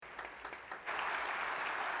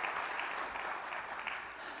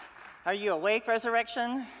Are you awake,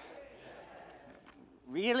 Resurrection?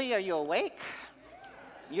 Really? Are you awake?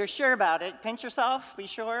 You're sure about it? Pinch yourself, be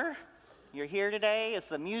sure. You're here today. Is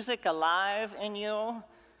the music alive in you?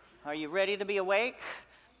 Are you ready to be awake?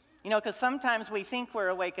 You know, because sometimes we think we're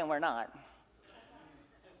awake and we're not.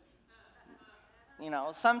 You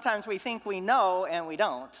know, sometimes we think we know and we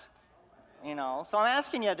don't. You know, so I'm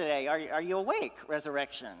asking you today, are you awake,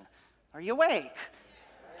 Resurrection? Are you awake?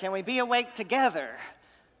 Can we be awake together?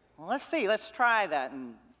 Well, let's see. Let's try that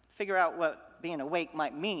and figure out what being awake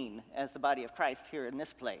might mean as the body of Christ here in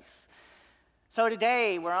this place. So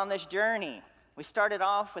today, we're on this journey. We started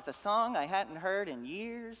off with a song I hadn't heard in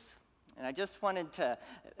years, and I just wanted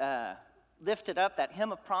to lift it up, that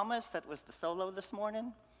Hymn of Promise that was the solo this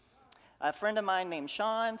morning. A friend of mine named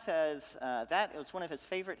Sean says that it was one of his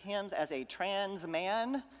favorite hymns as a trans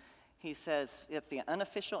man. He says it's the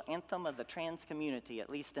unofficial anthem of the trans community, at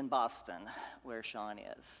least in Boston, where Sean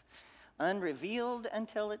is. Unrevealed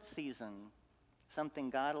until its season, something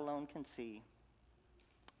God alone can see.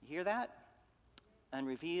 You hear that?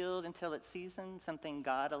 Unrevealed until its season, something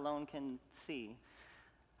God alone can see.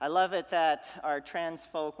 I love it that our trans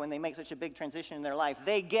folk, when they make such a big transition in their life,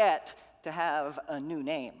 they get to have a new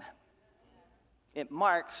name. It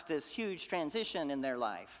marks this huge transition in their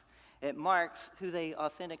life. It marks who they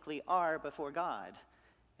authentically are before God.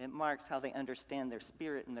 It marks how they understand their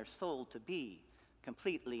spirit and their soul to be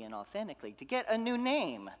completely and authentically. To get a new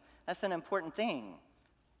name, that's an important thing.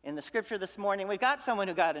 In the scripture this morning, we've got someone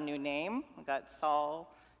who got a new name. We've got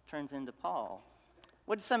Saul turns into Paul.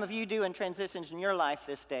 What do some of you do in transitions in your life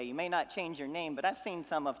this day? You may not change your name, but I've seen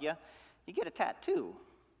some of you. You get a tattoo.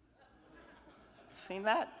 Seen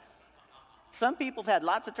that? Some people have had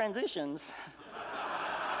lots of transitions.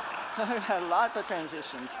 I've had lots of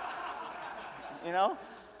transitions. You know?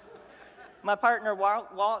 My partner,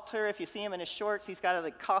 Walter, if you see him in his shorts, he's got a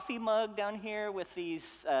coffee mug down here with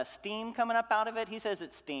these steam coming up out of it. He says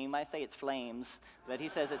it's steam. I say it's flames, but he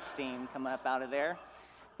says it's steam coming up out of there.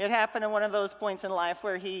 It happened in one of those points in life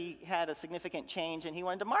where he had a significant change, and he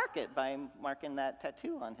wanted to mark it by marking that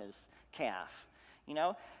tattoo on his calf. You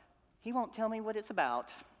know? He won't tell me what it's about.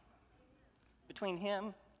 Between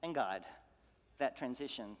him and God, that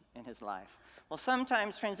transition in his life. Well,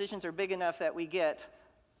 sometimes transitions are big enough that we get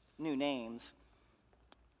new names.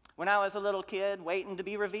 When I was a little kid, waiting to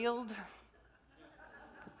be revealed,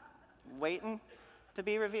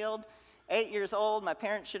 8 years old, my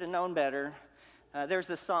parents should have known better. There's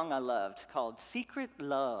this song I loved called Secret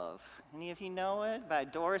Love. Any of you know it? By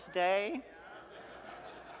Doris Day?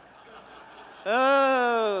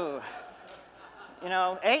 Oh! You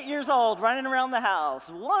know, 8 years old, running around the house.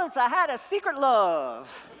 Once I had a secret love.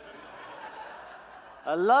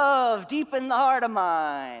 A love deep in the heart of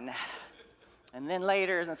mine. And then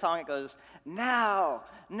later in the song it goes, now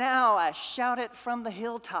I shout it from the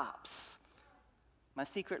hilltops. My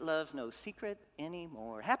secret love's no secret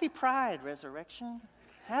anymore. Happy Pride, Resurrection.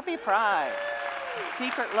 Happy Pride.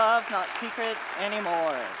 Secret love's not secret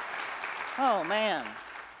anymore. Oh, man.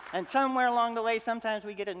 And somewhere along the way, sometimes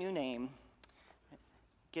we get a new name.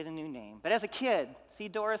 But as a kid, see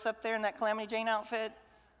Doris up there in that Calamity Jane outfit?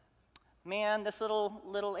 Man, this little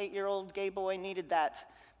 8-year-old gay boy needed that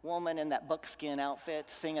woman in that buckskin outfit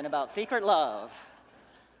singing about secret love.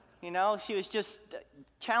 You know, she was just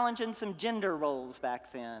challenging some gender roles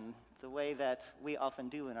back then, the way that we often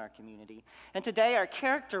do in our community. And today, our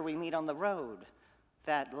character we meet on the road,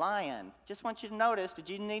 that lion. Just want you to notice, did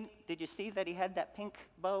you see that he had that pink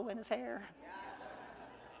bow in his hair?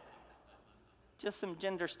 Just some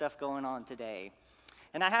gender stuff going on today.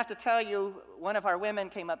 And I have to tell you, one of our women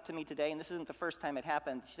came up to me today, and this isn't the first time it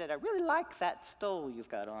happened. She said, I really like that stole you've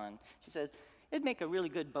got on. She said, it'd make a really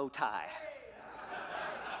good bow tie.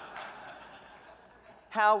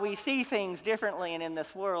 How we see things differently and in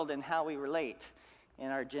this world and how we relate in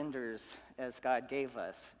our genders as God gave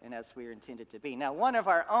us and as we are intended to be. Now, one of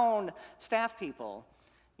our own staff people,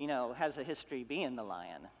 you know, has a history being the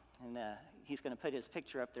lion. And he's going to put his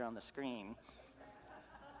picture up there on the screen.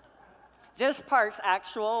 This part's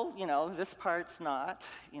actual, you know, this part's not,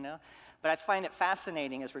 you know. But I find it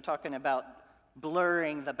fascinating as we're talking about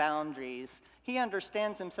blurring the boundaries. He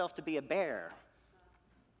understands himself to be a bear.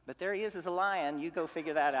 But there he is as a lion. You go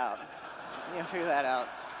figure that out. You figure that out.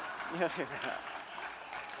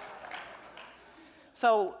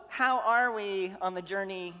 So how are we on the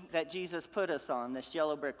journey that Jesus put us on, this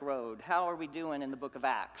yellow brick road? How are we doing in the book of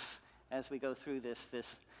Acts as we go through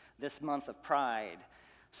this month of Pride?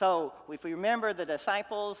 So if we remember the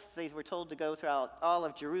disciples, they were told to go throughout all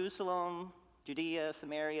of Jerusalem, Judea,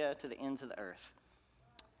 Samaria, to the ends of the earth.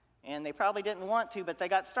 And they probably didn't want to, but they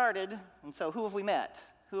got started. And so who have we met?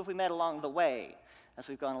 Who have we met along the way as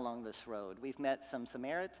we've gone along this road? We've met some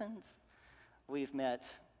Samaritans. We've met,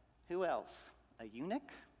 who else? A eunuch.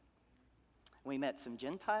 We met some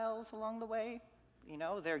Gentiles along the way. You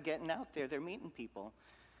know, they're getting out there. They're meeting people.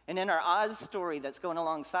 And in our Oz story that's going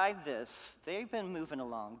alongside this, they've been moving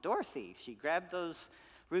along. Dorothy, she grabbed those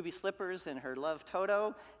ruby slippers and her love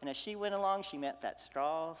Toto, and as she went along, she met that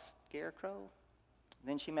straw scarecrow.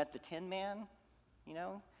 Then she met the Tin Man, you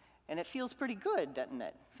know. And it feels pretty good, doesn't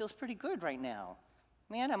it? It feels pretty good right now.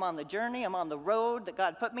 Man, I'm on the journey. I'm on the road that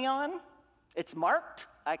God put me on. It's marked.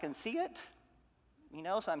 I can see it. You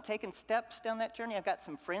know, so I'm taking steps down that journey. I've got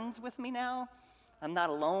some friends with me now. I'm not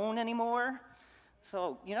alone anymore.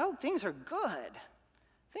 So, you know, things are good.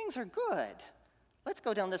 Things are good. Let's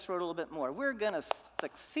go down this road a little bit more. We're going to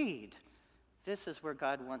succeed. This is where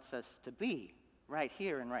God wants us to be, right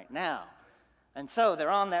here and right now. And so they're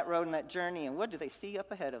on that road and that journey, and what do they see up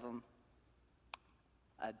ahead of them?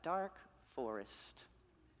 A dark forest.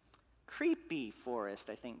 Creepy forest,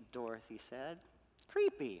 I think Dorothy said.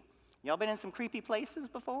 Creepy. Y'all been in some creepy places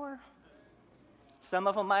before? Some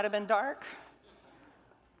of them might have been dark.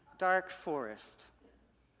 Dark forest.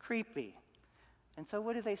 Creepy. And so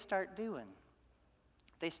what do they start doing?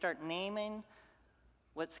 They start naming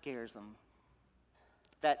what scares them.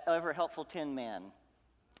 That ever-helpful Tin Man.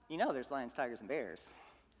 You know there's lions, tigers, and bears.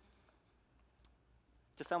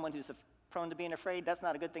 To someone who's prone to being afraid, that's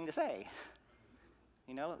not a good thing to say.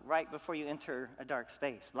 You know, right before you enter a dark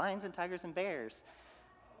space. Lions and tigers and bears.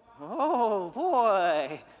 Oh,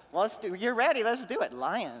 boy. Well, you're ready. Let's do it.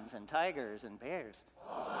 Lions and tigers and bears.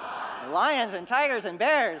 Oh, my. Lions and tigers and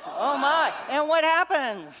bears. Oh, my. And what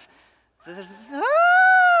happens?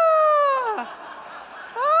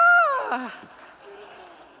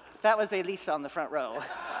 That was Elisa on the front row.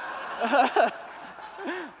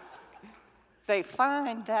 They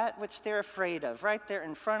find that which they're afraid of right there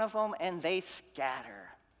in front of them, and they scatter.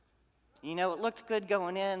 You know, it looked good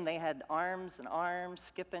going in. They had arms and arms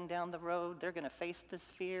skipping down the road. They're going to face this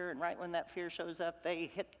fear, and right when that fear shows up, they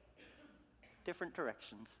hit different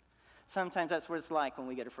directions. Sometimes that's what it's like when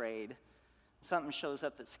we get afraid. Something shows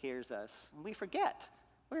up that scares us, and we forget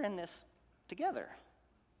we're in this together.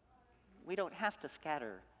 We don't have to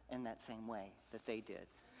scatter in that same way that they did.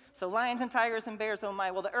 So lions and tigers and bears, oh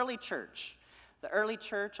my. Well, the early church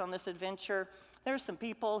on this adventure, there's some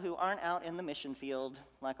people who aren't out in the mission field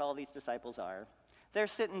like all these disciples are. They're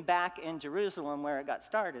sitting back in Jerusalem where it got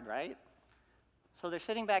started, right? So they're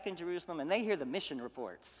sitting back in Jerusalem and they hear the mission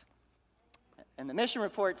reports. And the mission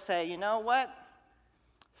reports say, you know what?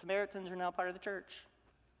 Samaritans are now part of the church.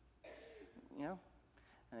 You know?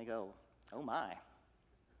 And they go, oh my.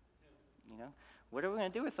 You know? What are we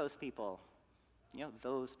going to do with those people? You know,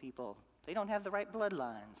 those people. They don't have the right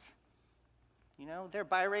bloodlines. You know, they're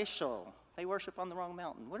biracial. They worship on the wrong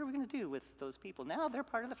mountain. What are we going to do with those people? Now they're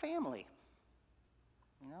part of the family.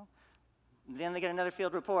 You know? Then they get another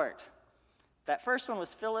field report. That first one was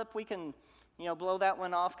Philip. We can, you know, blow that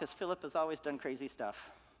one off because Philip has always done crazy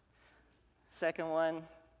stuff. Second one,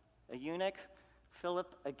 a eunuch.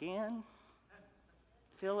 Philip again.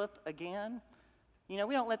 Philip again. You know,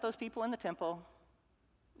 we don't let those people in the temple.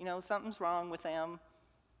 You know, something's wrong with them.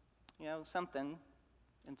 You know, something.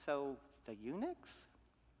 And so the eunuchs?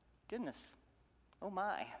 Goodness. Oh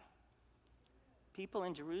my. People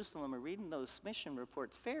in Jerusalem are reading those mission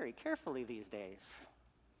reports very carefully these days.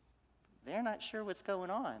 They're not sure what's going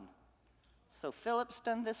on. So Philip's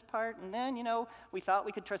done this part, and then, you know, we thought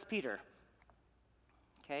we could trust Peter.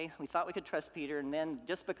 Okay? We thought we could trust Peter, and then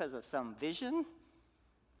just because of some vision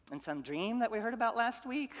and some dream that we heard about last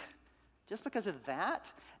week, just because of that,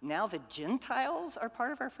 now the Gentiles are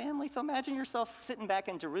part of our family. So imagine yourself sitting back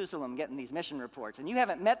in Jerusalem getting these mission reports, and you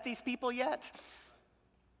haven't met these people yet.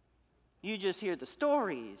 You just hear the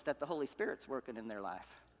stories that the Holy Spirit's working in their life.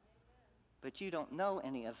 But you don't know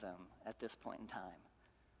any of them at this point in time.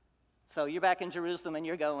 So you're back in Jerusalem, and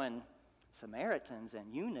you're going, Samaritans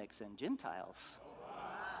and eunuchs and Gentiles.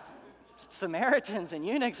 Samaritans and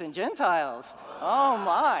eunuchs and Gentiles. Oh,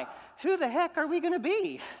 my. Who the heck are we going to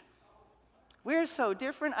be? We're so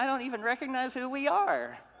different, I don't even recognize who we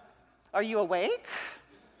are. Are you awake?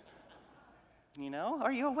 You know,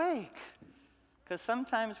 are you awake? Because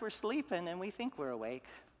sometimes we're sleeping and we think we're awake.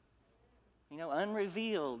 You know,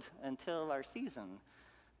 unrevealed until our season,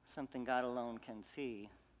 something God alone can see.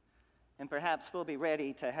 And perhaps we'll be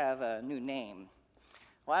ready to have a new name.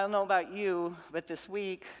 Well, I don't know about you, but this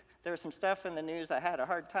week there was some stuff in the news I had a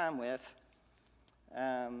hard time with.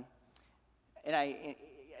 And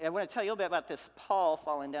I want to tell you a little bit about this Paul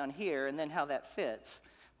falling down here and then how that fits.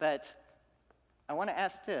 But I want to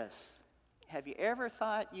ask this. Have you ever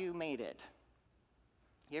thought you made it?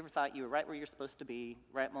 You ever thought you were right where you're supposed to be,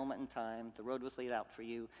 right moment in time, the road was laid out for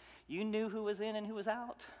you. You knew who was in and who was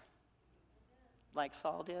out, like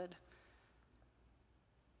Saul did?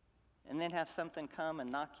 And then have something come and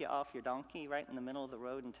knock you off your donkey right in the middle of the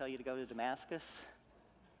road and tell you to go to Damascus?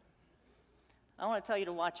 I want to tell you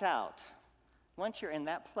to watch out. Once you're in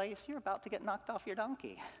that place, you're about to get knocked off your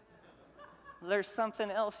donkey. There's something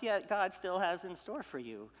else yet God still has in store for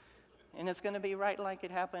you. And it's going to be right like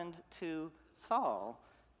it happened to Saul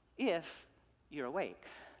if you're awake.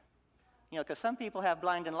 You know, because some people have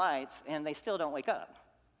blinding lights and they still don't wake up.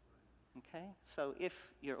 Okay? So if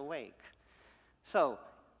you're awake. So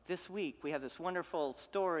this week we have this wonderful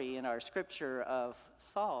story in our scripture of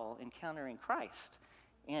Saul encountering Christ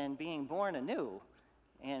and being born anew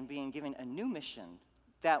and being given a new mission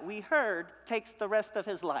that we heard takes the rest of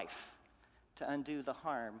his life to undo the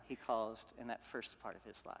harm he caused in that first part of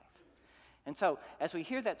his life. And so, as we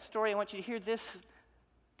hear that story, I want you to hear this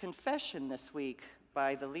confession this week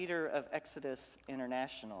by the leader of Exodus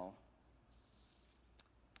International.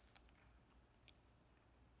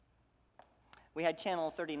 We had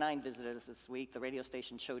Channel 39 visit us this week. The radio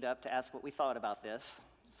station showed up to ask what we thought about this.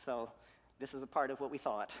 So, this is a part of what we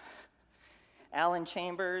thought. Alan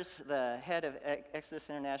Chambers, the head of Exodus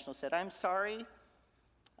International, said, "I'm sorry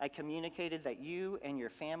I communicated that you and your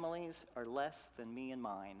families are less than me and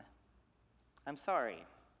mine. I'm sorry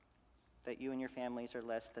that you and your families are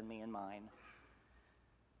less than me and mine."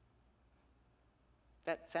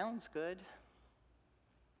 That sounds good.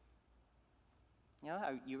 You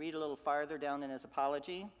know, you read a little farther down in his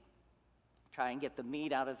apology, try and get the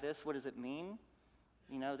meat out of this. What does it mean?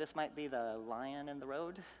 You know, this might be the lion in the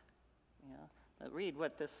road. You know, but read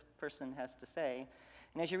what this person has to say.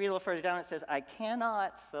 And as you read a little further down, it says, "I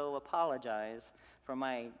cannot, though, apologize for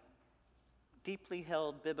my deeply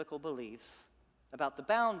held biblical beliefs about the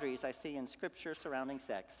boundaries I see in Scripture surrounding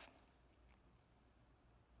sex.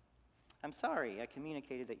 I'm sorry I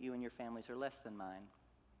communicated that you and your families are less than mine."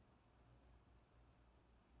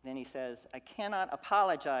 Then he says, "I cannot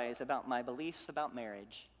apologize about my beliefs about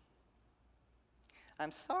marriage.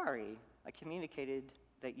 I'm sorry I communicated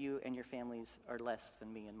that you and your families are less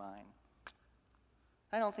than me and mine."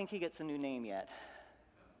 I don't think he gets a new name yet.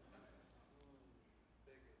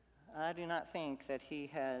 I do not think that he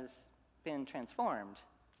has been transformed,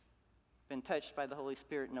 been touched by the Holy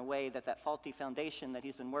Spirit in a way that that faulty foundation that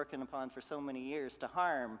he's been working upon for so many years to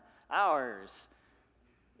harm ours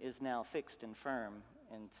is now fixed and firm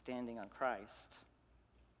and standing on Christ.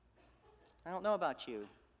 I don't know about you.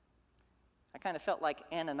 I kind of felt like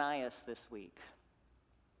Ananias this week.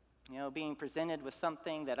 You know, being presented with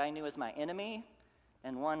something that I knew as my enemy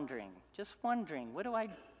and just wondering, what do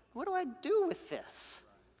I do with this?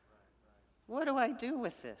 What do I do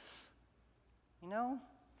with this? You know,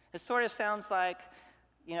 it sort of sounds like,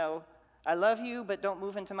 you know, I love you, but don't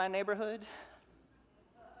move into my neighborhood.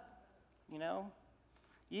 You know,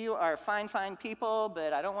 you are fine people,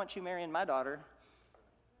 but I don't want you marrying my daughter.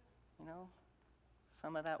 You know,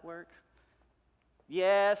 some of that work.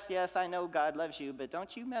 Yes, I know God loves you, but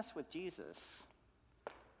don't you mess with Jesus.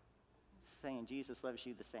 Saying Jesus loves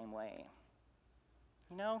you the same way.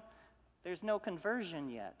 You know, there's no conversion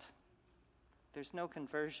yet. There's no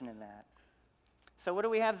conversion in that. So what do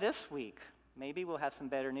we have this week? Maybe we'll have some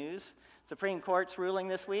better news. Supreme Court's ruling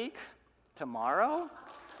this week. Tomorrow?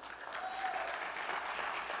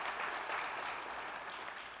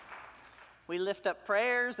 We lift up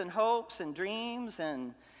prayers and hopes and dreams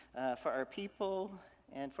and for our people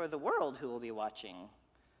and for the world who will be watching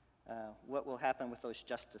what will happen with those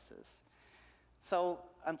justices. So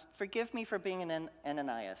forgive me for being an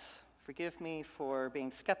Ananias. Forgive me for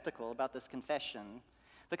being skeptical about this confession.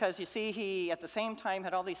 Because you see, he at the same time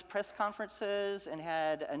had all these press conferences and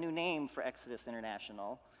had a new name for Exodus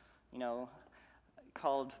International, you know,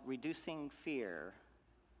 called Reducing Fear.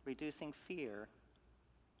 Reducing Fear.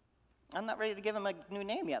 I'm not ready to give him a new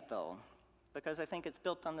name yet, though, because I think it's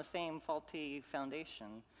built on the same faulty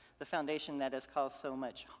foundation, the foundation that has caused so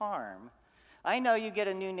much harm. I know you get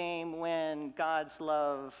a new name when God's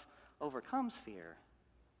love overcomes fear.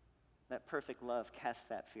 That perfect love casts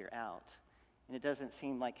that fear out. And it doesn't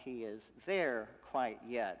seem like he is there quite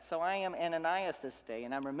yet. So I am Ananias this day,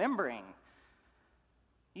 and I'm remembering,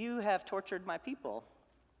 you have tortured my people.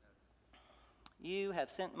 You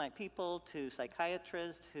have sent my people to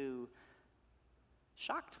psychiatrists who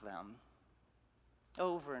shocked them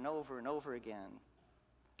over and over and over again.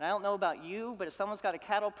 And I don't know about you, but if someone's got a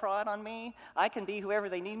cattle prod on me, I can be whoever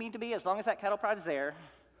they need me to be as long as that cattle prod is there.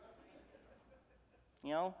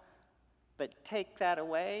 You know? But take that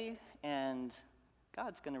away, and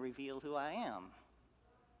God's going to reveal who I am.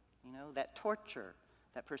 You know, that torture,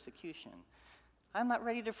 that persecution. I'm not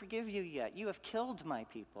ready to forgive you yet. You have killed my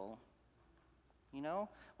people. You know,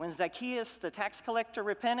 when Zacchaeus, the tax collector,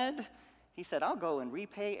 repented, he said, I'll go and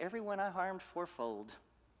repay everyone I harmed fourfold.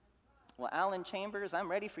 Well, Alan Chambers,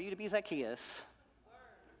 I'm ready for you to be Zacchaeus.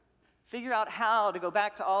 Figure out how to go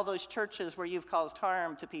back to all those churches where you've caused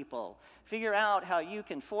harm to people. Figure out how you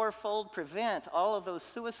can fourfold prevent all of those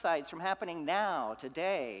suicides from happening now,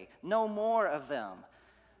 today. No more of them.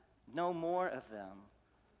 No more of them.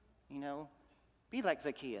 You know, be like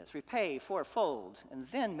Zacchaeus. Repay fourfold, and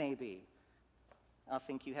then maybe I'll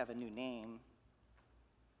think you have a new name.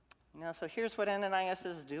 You know, so here's what Ananias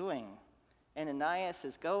is doing. Ananias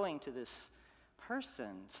is going to this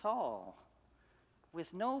person, Saul,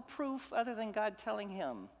 with no proof other than God telling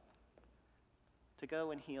him to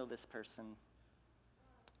go and heal this person.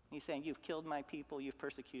 He's saying, you've killed my people, you've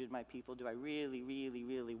persecuted my people. Do I really, really,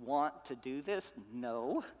 really want to do this?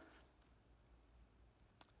 No.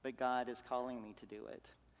 But God is calling me to do it.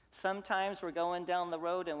 Sometimes we're going down the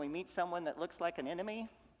road and we meet someone that looks like an enemy.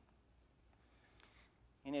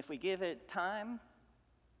 And if we give it time,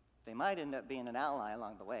 they might end up being an ally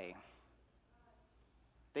along the way.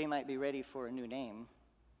 They might be ready for a new name.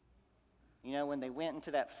 You know, when they went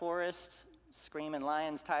into that forest, screaming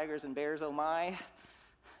lions, tigers, and bears, oh my,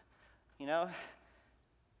 you know,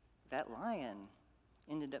 that lion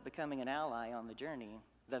ended up becoming an ally on the journey.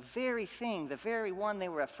 The very thing, the very one they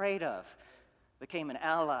were afraid of, became an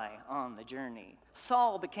ally on the journey.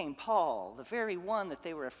 Saul became Paul, the very one that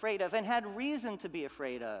they were afraid of and had reason to be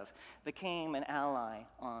afraid of, became an ally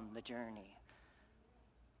on the journey.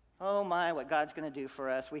 Oh my, what God's going to do for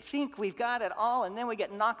us. We think we've got it all, and then we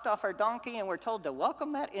get knocked off our donkey, and we're told to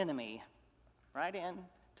welcome that enemy right in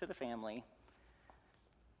to the family.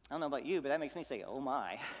 I don't know about you, but that makes me say, oh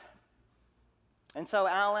my. And so,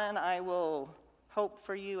 Alan, I will hope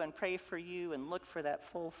for you and pray for you and look for that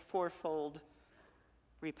full fourfold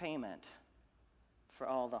repayment for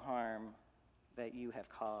all the harm that you have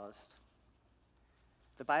caused.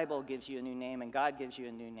 The Bible gives you a new name, and God gives you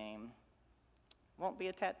a new name. It won't be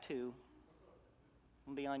a tattoo. It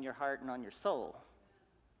will be on your heart and on your soul,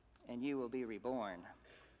 and you will be reborn.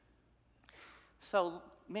 So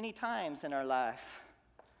many times in our life,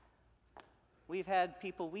 we've had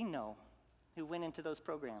people we know who went into those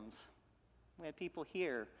programs. We had people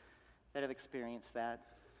here that have experienced that.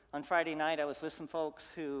 On Friday night, I was with some folks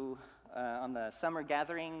who, on the summer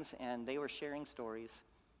gatherings, and they were sharing stories.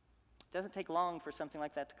 It doesn't take long for something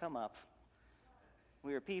like that to come up.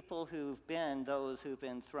 We are people who've been those who've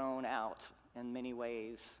been thrown out in many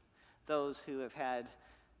ways, those who have had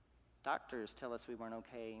doctors tell us we weren't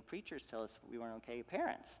okay, preachers tell us we weren't okay,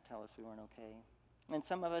 parents tell us we weren't okay. And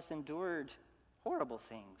some of us endured horrible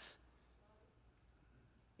things.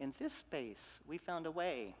 In this space, we found a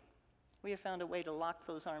way. We have found a way to lock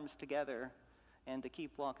those arms together and to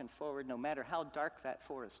keep walking forward no matter how dark that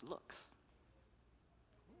forest looks.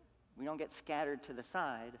 We don't get scattered to the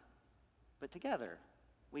side, but together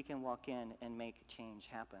we can walk in and make change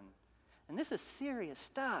happen. And this is serious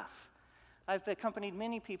stuff. I've accompanied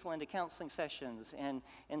many people into counseling sessions, and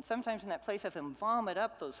sometimes in that place I've them vomit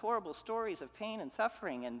up those horrible stories of pain and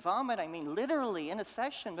suffering. And vomit, I mean literally in a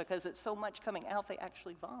session, because it's so much coming out, they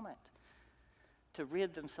actually vomit to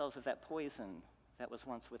rid themselves of that poison that was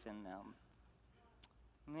once within them.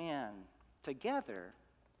 Man, together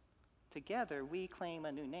we claim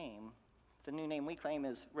a new name. The new name we claim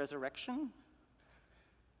is resurrection.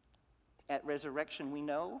 At resurrection, we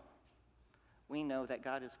know that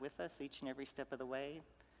God is with us each and every step of the way,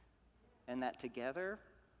 and that together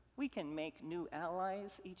we can make new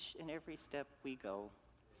allies each and every step we go.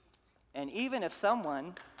 And even if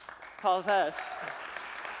someone calls us,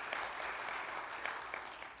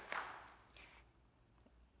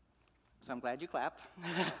 so I'm glad you clapped.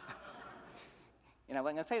 And I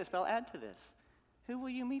wasn't going to say this, but I'll add to this. Who will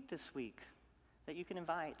you meet this week that you can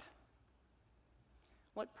invite?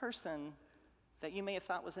 What person that you may have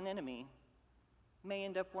thought was an enemy may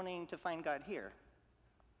end up wanting to find God here?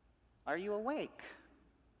 Are you awake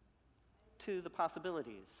to the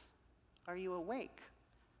possibilities? Are you awake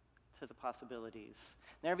to the possibilities?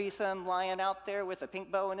 There be some lion out there with a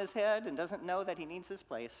pink bow in his head and doesn't know that he needs this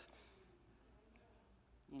place.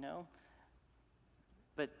 You know?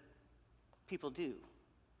 But people do.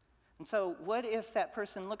 And so what if that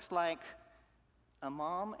person looks like a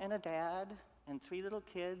mom and a dad and 3 little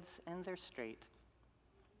kids and they're straight?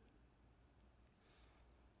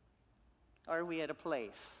 Are we at a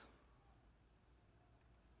place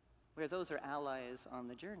where those are allies on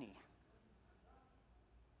the journey?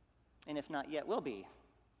 And if not yet, we'll be,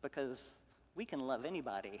 because we can love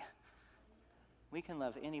anybody. we can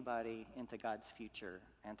love anybody into God's future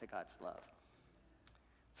and to God's love.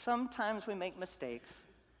 Sometimes we make mistakes,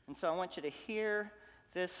 and so I want you to hear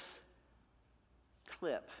this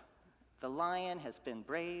clip. The lion has been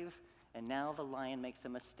brave, and now the lion makes a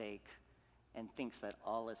mistake and thinks that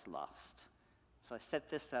all is lost. So I set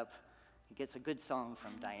this up. He gets a good song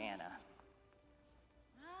from Diana.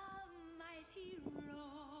 A mighty roar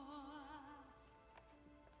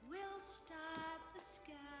will start the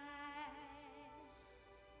sky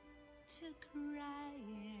to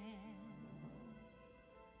crying.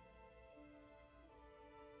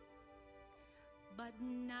 But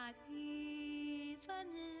not even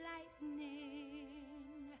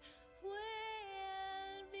lightning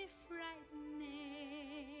will be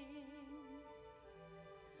frightening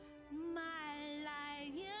my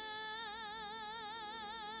lion.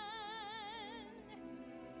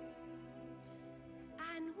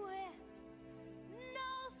 And with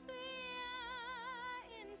no fear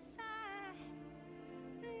inside,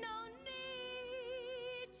 no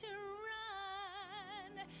need to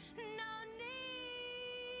run, no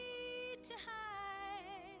need to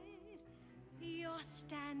hide. You're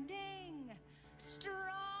standing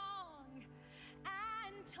strong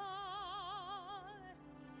and tall.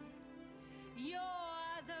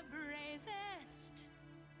 You're the bravest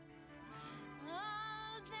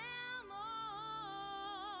of them all.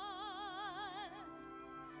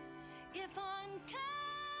 If on courage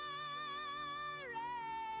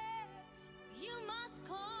you must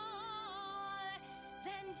call,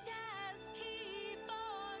 then just keep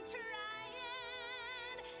on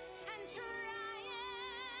trying and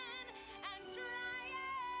trying and trying.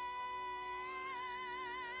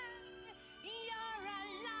 You're a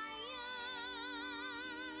lion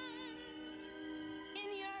in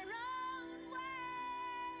your own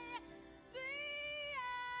way. Be a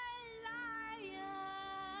lion.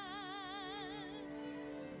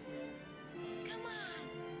 Come on,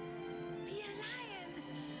 be a lion.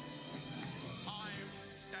 I'm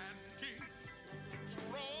standing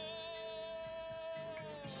strong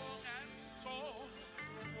and tall.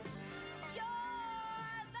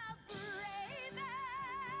 You're the bravest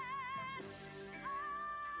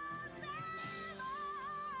of them all.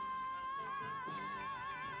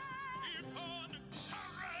 If on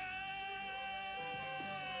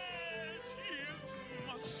courage you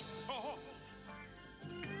must fall,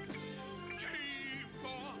 keep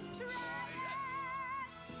on trying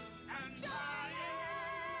and trying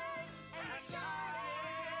and trying.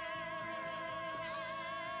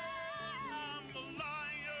 I'm a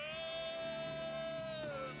lion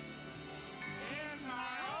in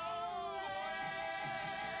my own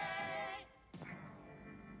way.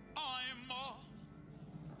 I'm a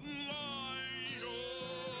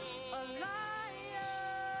lion. A lion.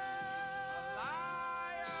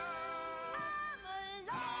 I'm a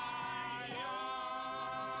lion.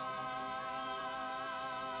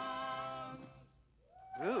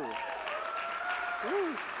 Ooh.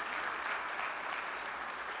 Ooh.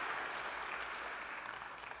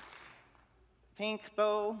 Pink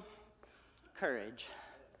bow, courage.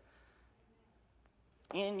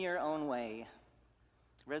 In your own way.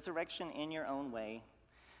 Resurrection in your own way.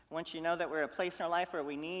 Once you know that we're at a place in our life where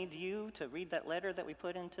we need you to read that letter that we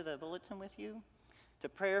put into the bulletin with you, to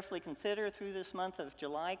prayerfully consider through this month of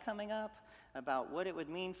July coming up about what it would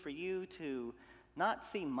mean for you to not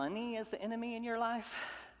see money as the enemy in your life,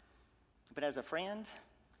 but as a friend,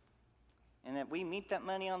 and that we meet that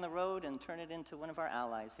money on the road and turn it into one of our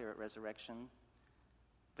allies here at Resurrection.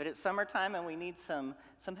 But it's summertime and we need some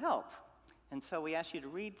help. And so we ask you to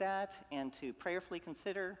read that and to prayerfully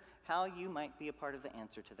consider how you might be a part of the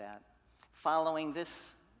answer to that. Following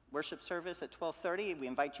this worship service at 12:30, we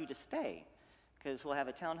invite you to stay because we'll have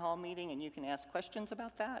a town hall meeting and you can ask questions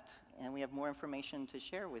about that, and we have more information to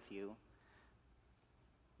share with you.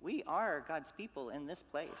 We are God's people in this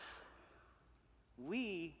place.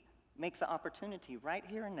 We make the opportunity right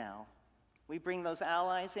here and now. We bring those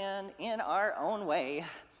allies in our own way.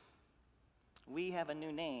 We have a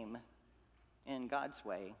new name in God's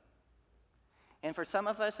way. And for some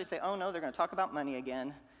of us, they say, oh no, they're going to talk about money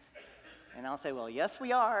again. And I'll say, well, yes,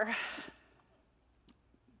 we are.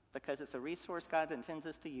 Because it's a resource God intends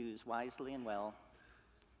us to use wisely and well.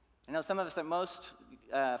 I know some of us that are most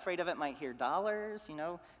afraid of it might hear dollars,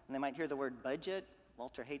 and they might hear the word budget.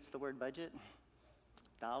 Walter hates the word budget.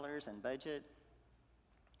 Dollars and budget,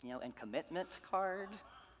 and commitment card.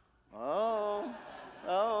 Oh,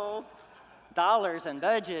 dollars and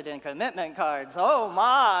budget and commitment cards. Oh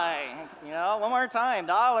my, one more time.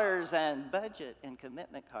 Dollars and budget and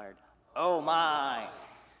commitment card. Oh my.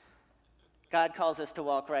 God calls us to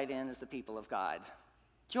walk right in as the people of God.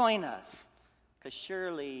 Join us. Because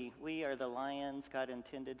surely we are the lions God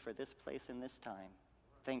intended for this place and this time.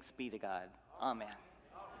 Thanks be to God. Amen.